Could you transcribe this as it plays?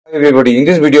Everybody, in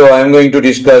this video I am going to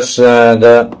discuss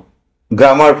the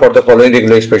grammar for the following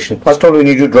regular expression. First of all, we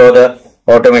need to draw the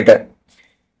automata.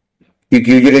 You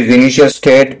usually the initial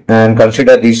state and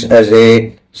consider this as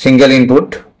a single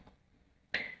input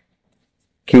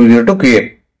Q0 to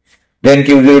Qa. Then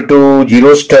Q0 to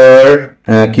 0 star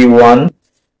Q1,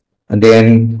 and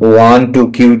then 1 to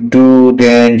Q2,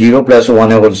 then 0 plus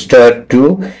 1 over star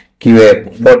to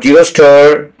QA. For 0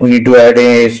 star, we need to add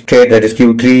a state that is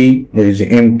Q3, there is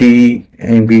empty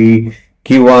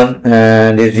Q1,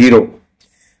 and there is 0.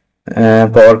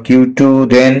 For Q2,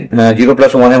 then 0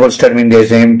 plus 1 over star means there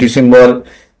is an empty symbol,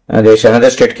 there is another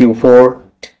state Q4,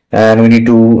 and we need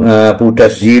to put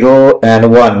as 0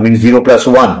 and 1 means 0 plus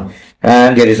 1,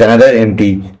 and there is another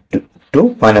empty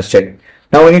to final state.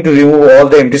 Now we need to remove all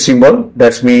the empty symbol.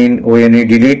 That means we need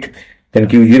delete. Then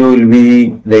Q0 will be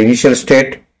the initial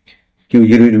state.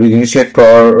 Q0 will be initiate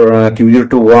for Q0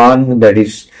 to 1, that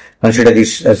is consider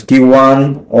this as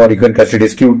Q1, or you can consider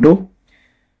as Q2.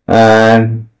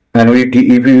 And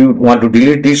if you want to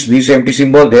delete this empty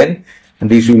symbol, then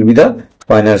this will be the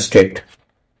final state.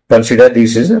 Consider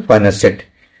this is a final state.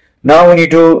 Now we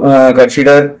need to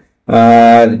consider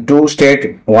two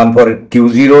state, one for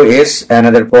Q0 S,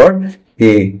 another for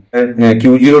A.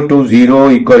 Q0 to 0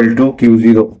 equal to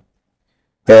Q0.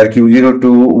 Here Q0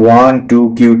 to 1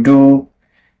 to Q2,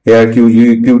 here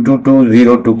Q2 to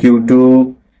 0 to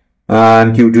Q2,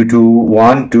 and Q2 to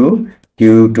 1 to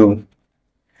Q2.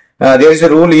 There is a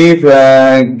rule, if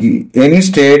any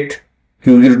state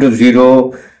Q0 to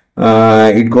 0,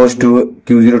 it goes to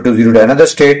Q0 to 0 to another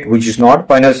state which is not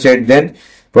final state, then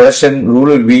production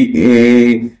rule will be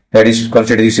A, that is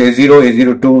considered this A0,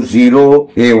 A0 to 0,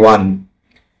 A1,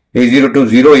 A0 to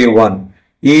 0, A1.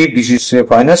 If this is a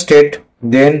final state,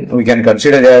 then we can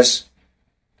consider as,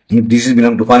 if this is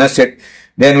belong to final state,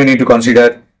 then we need to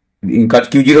consider in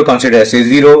Q0 consider as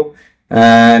A0,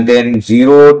 and then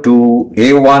 0 to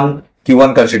A1,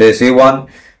 Q1 consider as A1,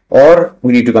 or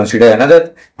we need to consider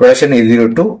another production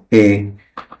A0 to A.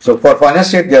 So for final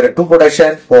state there are two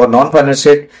production, for non-final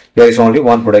state there is only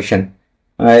one production.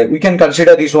 We can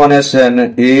consider this one as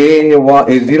an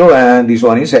A0 and this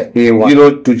one is A1.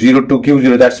 0 to 0 to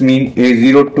Q0, that means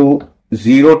A0 to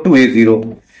 0 to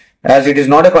A0. As it is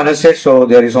not a final state, so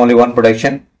there is only one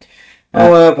production.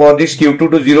 For this Q2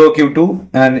 to 0 Q2,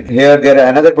 and here there are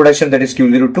another production, that is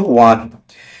Q0 to 1.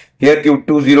 Here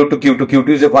Q2 0 to Q2, Q2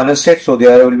 is a final state, so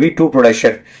there will be two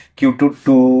production. Q2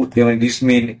 to, this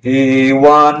means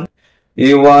A1,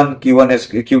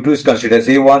 Q2 is considered as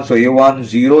A1, so A1,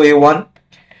 0, A1,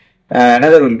 and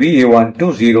another will be A1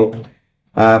 to 0.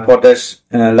 For this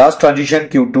last transition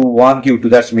Q2 1 Q2,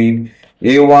 that means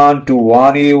A1 to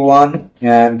 1 A1,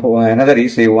 and another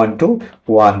is A1 to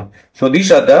 1. So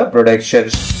these are the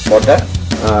productions for the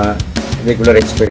regular expression.